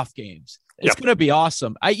playoff games. It's going to be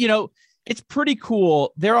awesome. It's pretty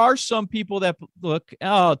cool. There are some people that look,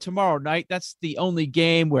 tomorrow night, that's the only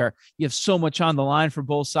game where you have so much on the line for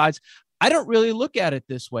both sides. I don't really look at it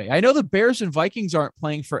this way. I know the Bears and Vikings aren't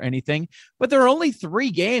playing for anything, but there are only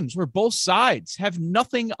 3 games where both sides have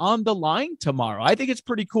nothing on the line tomorrow. I think it's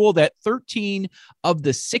pretty cool that 13 of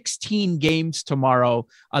the 16 games tomorrow,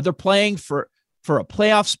 they're playing for a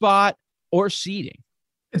playoff spot or seeding.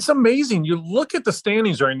 It's amazing. You look at the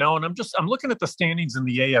standings right now, and I'm looking at the standings in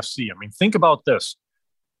the AFC. I mean, think about this.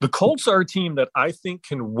 The Colts are a team that I think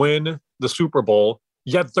can win the Super Bowl,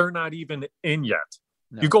 yet they're not even in yet.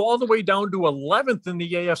 No. You go all the way down to 11th in the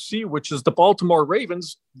AFC, which is the Baltimore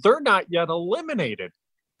Ravens. They're not yet eliminated.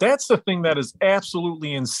 That's the thing that is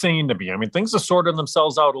absolutely insane to me. I mean, things have sorted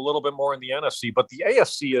themselves out a little bit more in the NFC, but the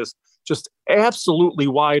AFC is just absolutely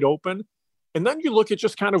wide open. And then you look at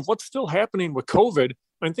just kind of what's still happening with COVID.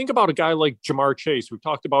 I mean, think about a guy like Jamar Chase. We've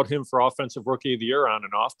talked about him for Offensive Rookie of the Year on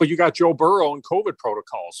and off, but you got Joe Burrow and COVID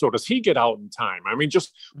protocols. So does he get out in time? I mean,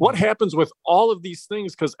 just what happens with all of these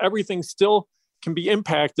things, because everything still can be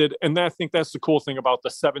impacted. And I think that's the cool thing about the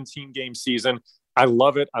 17-game season. I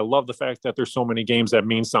love it. I love the fact that there's so many games that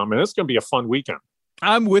mean something. It's going to be a fun weekend.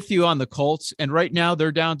 I'm with you on the Colts, and right now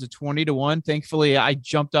they're down to 20-1. Thankfully, I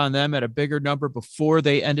jumped on them at a bigger number before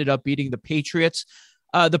they ended up beating the Patriots.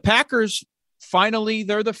 The Packers, finally,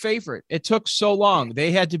 they're the favorite. It took so long.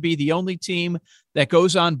 They had to be the only team that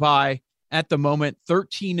goes on by at the moment,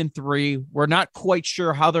 13-3. We're not quite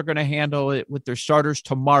sure how they're going to handle it with their starters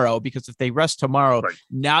tomorrow, because if they rest tomorrow,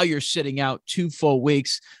 now you're sitting out 2 full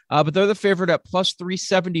weeks. But they're the favorite at plus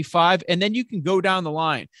 375. And then you can go down the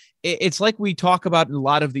line. It's like we talk about in a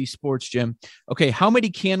lot of these sports, Jim. Okay, how many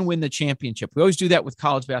can win the championship? We always do that with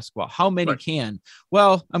college basketball. How many can?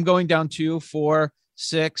 Well, I'm going down 2, 4,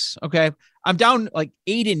 6. Okay, I'm down like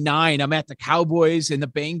 8 and 9. I'm at the Cowboys and the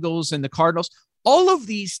Bengals and the Cardinals. All of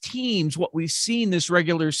these teams, what we've seen this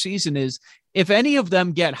regular season is if any of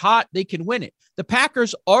them get hot, they can win it. The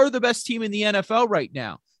Packers are the best team in the NFL right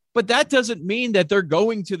now, but that doesn't mean that they're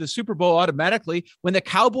going to the Super Bowl automatically. When the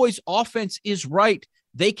Cowboys offense is right,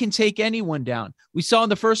 they can take anyone down. We saw in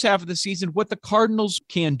the first half of the season what the Cardinals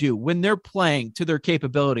can do when they're playing to their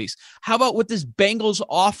capabilities. How about what this Bengals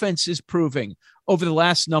offense is proving over the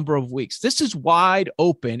last number of weeks? This is wide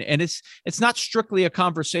open, and it's not strictly a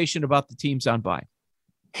conversation about the teams on bye.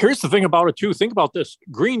 Here's the thing about it, too. Think about this.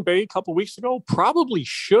 Green Bay a couple weeks ago probably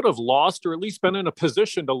should have lost, or at least been in a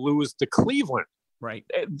position to lose to Cleveland. Right.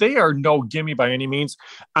 They are no gimme by any means.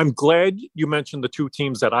 I'm glad you mentioned the 2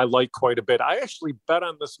 teams that I like quite a bit. I actually bet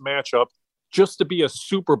on this matchup just to be a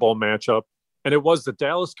Super Bowl matchup, and it was the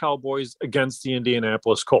Dallas Cowboys against the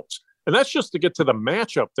Indianapolis Colts. And that's just to get to the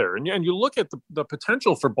matchup there. And you look at the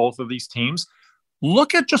potential for both of these teams.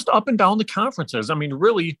 Look at just up and down the conferences. I mean,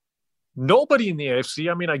 really, nobody in the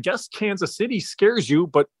AFC. I mean, I guess Kansas City scares you,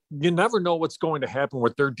 but you never know what's going to happen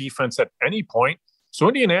with their defense at any point. So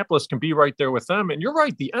Indianapolis can be right there with them. And you're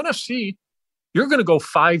right, the NFC, you're going to go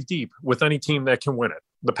 5 deep with any team that can win it.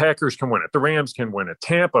 The Packers can win it. The Rams can win it.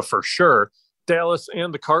 Tampa for sure. Dallas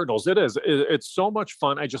and the Cardinals. It's so much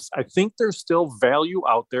fun. I think there's still value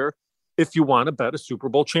out there if you want to bet a Super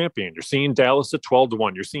Bowl champion. You're seeing Dallas at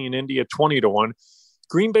 12-1. You're seeing Indy at 20-1.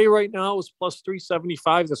 Green Bay right now is plus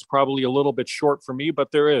 375. That's probably a little bit short for me,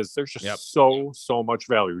 but there's just so much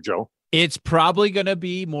value, Joe. It's probably going to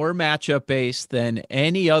be more matchup based than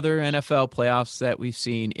any other NFL playoffs that we've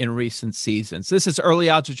seen in recent seasons. This is Early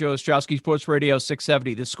Odds with Joe Ostrowski, Sports Radio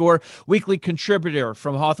 670. The Score weekly contributor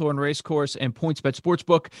from Hawthorne Racecourse and PointsBet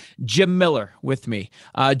Sportsbook, Jim Miller with me.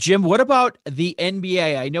 Jim, what about the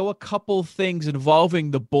NBA? I know a couple things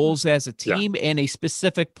involving the Bulls as a team and a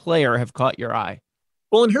specific player have caught your eye.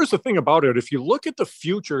 Well, and here's the thing about it. If you look at the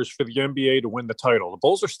futures for the NBA to win the title, the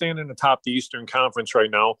Bulls are standing atop the Eastern Conference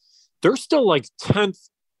right now. They're still like 10th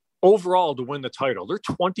overall to win the title. They're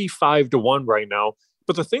 25-1 right now.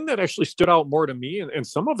 But the thing that actually stood out more to me, and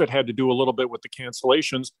some of it had to do a little bit with the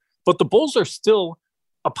cancellations, but the Bulls are still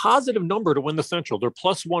a positive number to win the Central. They're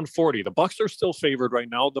plus 140. The Bucks are still favored right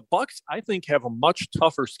now. The Bucks, I think, have a much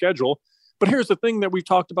tougher schedule. But here's the thing that we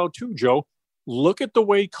talked about too, Joe. Look at the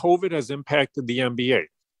way COVID has impacted the NBA.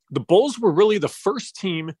 The Bulls were really the first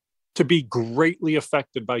team to be greatly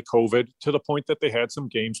affected by COVID to the point that they had some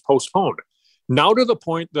games postponed. Now to the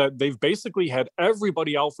point that they've basically had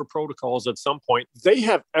everybody out for protocols at some point. They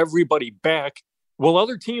have everybody back while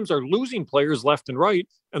other teams are losing players left and right.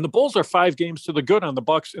 And the Bulls are 5 games to the good on the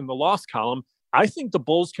Bucks in the loss column. I think the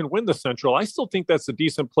Bulls can win the Central. I still think that's a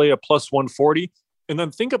decent play at plus 140. And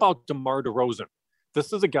then think about DeMar DeRozan.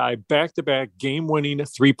 This is a guy back-to-back game-winning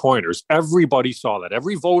 3-pointers. Everybody saw that.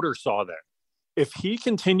 Every voter saw that. If he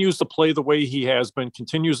continues to play the way he has been,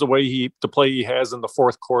 continues the way he has in the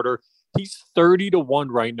fourth quarter, he's 30-1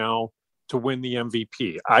 right now to win the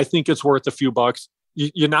MVP. I think it's worth a few bucks.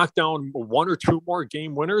 You knock down 1 or 2 more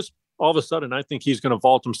game winners, all of a sudden I think he's going to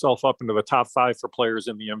vault himself up into the top 5 for players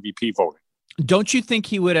in the MVP voting. Don't you think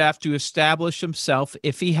he would have to establish himself,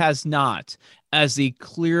 if he has not, as the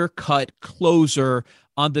clear-cut closer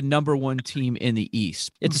on the number 1 team in the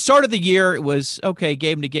East? At the start of the year, it was, okay,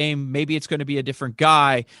 game to game, maybe it's going to be a different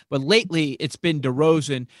guy. But lately, it's been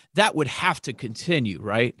DeRozan. That would have to continue,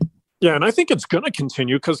 right? Yeah, and I think it's going to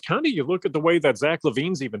continue because kind of you look at the way that Zach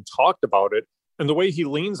LaVine's even talked about it and the way he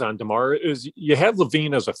leans on DeMar is you have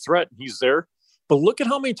LaVine as a threat, and he's there. But look at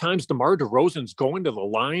how many times DeMar DeRozan's going to the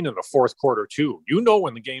line in the fourth quarter, too. You know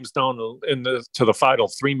when the game's down to the final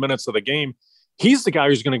 3 minutes of the game, he's the guy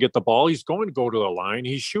who's going to get the ball. He's going to go to the line.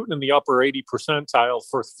 He's shooting in the upper 80 percentile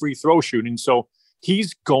for free throw shooting. So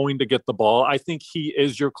he's going to get the ball. I think he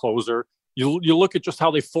is your closer. You look at just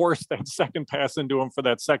how they forced that second pass into him for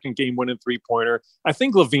that second game-winning 3-pointer. I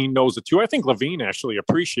think LaVine knows it, too. I think LaVine actually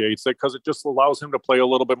appreciates it because it just allows him to play a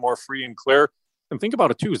little bit more free and clear. And think about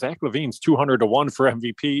it, too. Zach LaVine's 200-1 for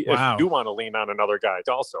MVP. Wow. If you do want to lean on another guy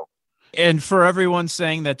also. And for everyone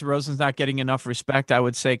saying that DeRozan's not getting enough respect, I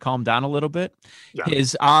would say calm down a little bit. Yeah.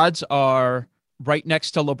 His odds are right next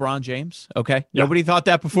to LeBron James. Okay. Yeah. Nobody thought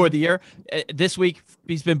that before the year. This week,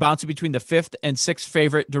 he's been bouncing between the 5th and 6th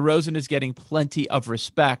favorite. DeRozan is getting plenty of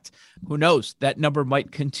respect. Who knows? That number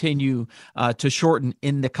might continue to shorten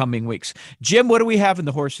in the coming weeks. Jim, what do we have in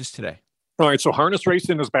the horses today? All right, so harness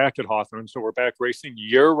racing is back at Hawthorne. So we're back racing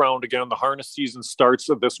year-round again. The harness season starts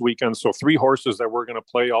this weekend. So 3 horses that we're going to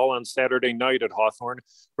play all on Saturday night at Hawthorne.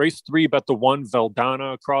 Race 3, bet the 1,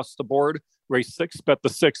 Veldana across the board. Race 6, bet the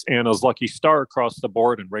 6, Anna's Lucky Star across the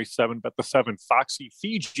board. And race 7, bet the 7, Foxy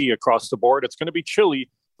Fiji across the board. It's going to be chilly,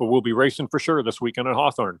 but we'll be racing for sure this weekend at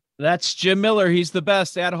Hawthorne. That's Jim Miller. He's the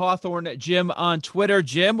best at Hawthorne. Jim on Twitter.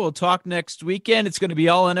 Jim, we'll talk next weekend. It's going to be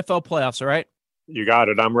all NFL playoffs, all right? You got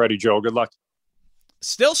it. I'm ready, Joe. Good luck.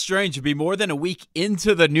 Still strange to be more than a week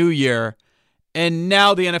into the new year, and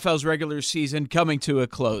now the NFL's regular season coming to a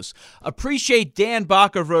close. Appreciate Dan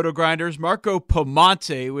Bach of Roto Grinders, Marco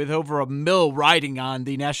Piemonte with over $1 million riding on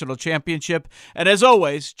the national championship, and as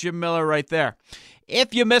always, Jim Miller right there.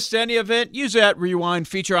 If you missed any of it, use that rewind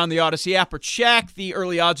feature on the Odyssey app or check the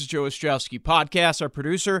Early Odds with Joe Ostrowski podcast. Our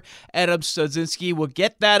producer, Adam Studzinski, will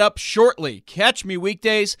get that up shortly. Catch me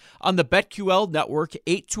weekdays on the BetQL network,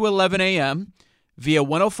 8 to 11 a.m., via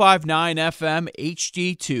 105.9 FM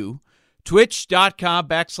HD2,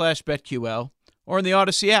 twitch.com/BetQL, or in the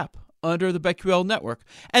Odyssey app under the BetQL network.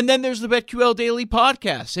 And then there's the BetQL Daily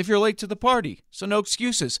Podcast if you're late to the party, so no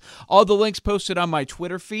excuses. All the links posted on my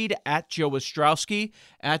Twitter feed, at Joe Ostrowski,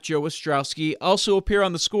 at Joe Ostrowski. Also appear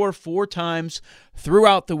on the Score 4 times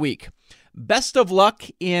throughout the week. Best of luck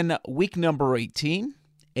in week number 18,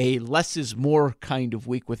 a less is more kind of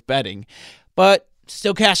week with betting, but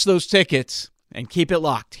still cash those tickets. And keep it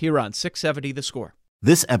locked here on 670 The Score.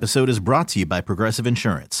 This episode is brought to you by Progressive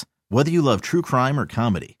Insurance. Whether you love true crime or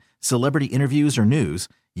comedy, celebrity interviews or news,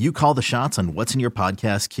 you call the shots on what's in your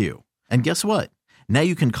podcast queue. And guess what? Now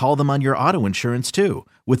you can call them on your auto insurance too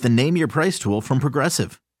with the Name Your Price tool from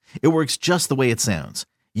Progressive. It works just the way it sounds.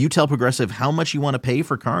 You tell Progressive how much you want to pay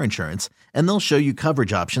for car insurance, and they'll show you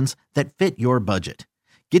coverage options that fit your budget.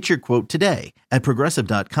 Get your quote today at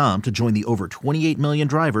Progressive.com to join the over 28 million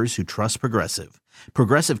drivers who trust Progressive.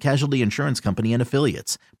 Progressive Casualty Insurance Company and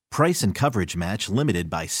Affiliates. Price and coverage match limited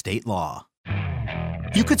by state law.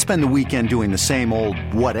 You could spend the weekend doing the same old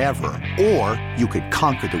whatever, or you could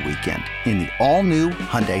conquer the weekend in the all-new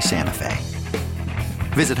Hyundai Santa Fe.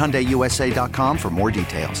 Visit HyundaiUSA.com for more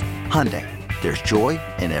details. Hyundai, there's joy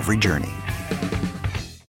in every journey.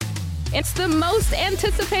 It's the most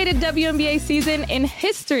anticipated WNBA season in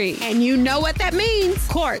history. And you know what that means.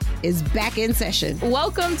 Court is back in session.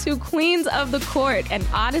 Welcome to Queens of the Court, an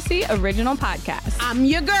Odyssey original podcast. I'm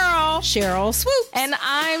your girl, Cheryl Swoops. And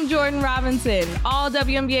I'm Jordan Robinson. All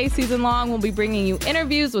WNBA season long, we'll be bringing you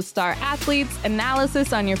interviews with star athletes,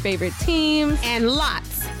 analysis on your favorite teams, and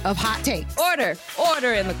lots of hot takes.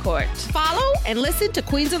 Order in the court. Follow and listen to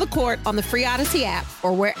Queens of the Court on the free Odyssey app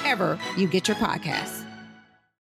or wherever you get your podcasts.